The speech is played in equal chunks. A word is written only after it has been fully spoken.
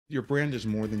your brand is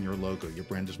more than your logo. Your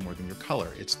brand is more than your color.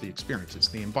 It's the experience, it's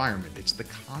the environment, it's the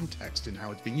context and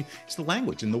how it's being used. It's the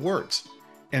language and the words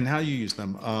and how you use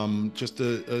them. Just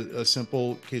a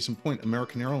simple case in point,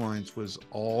 American Airlines was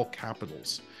all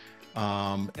capitals.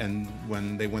 And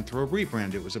when they went through a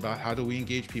rebrand, it was about how do we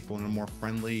engage people in a more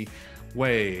friendly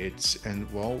way.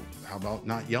 Well, how about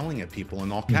not yelling at people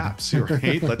in all caps,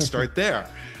 right? Let's start there.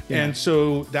 Yeah. And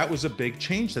so that was a big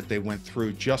change that they went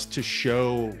through just to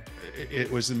show. It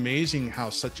was amazing how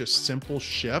such a simple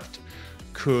shift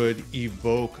could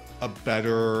evoke a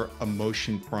better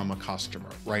emotion from a customer,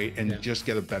 right? And just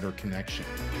get a better connection.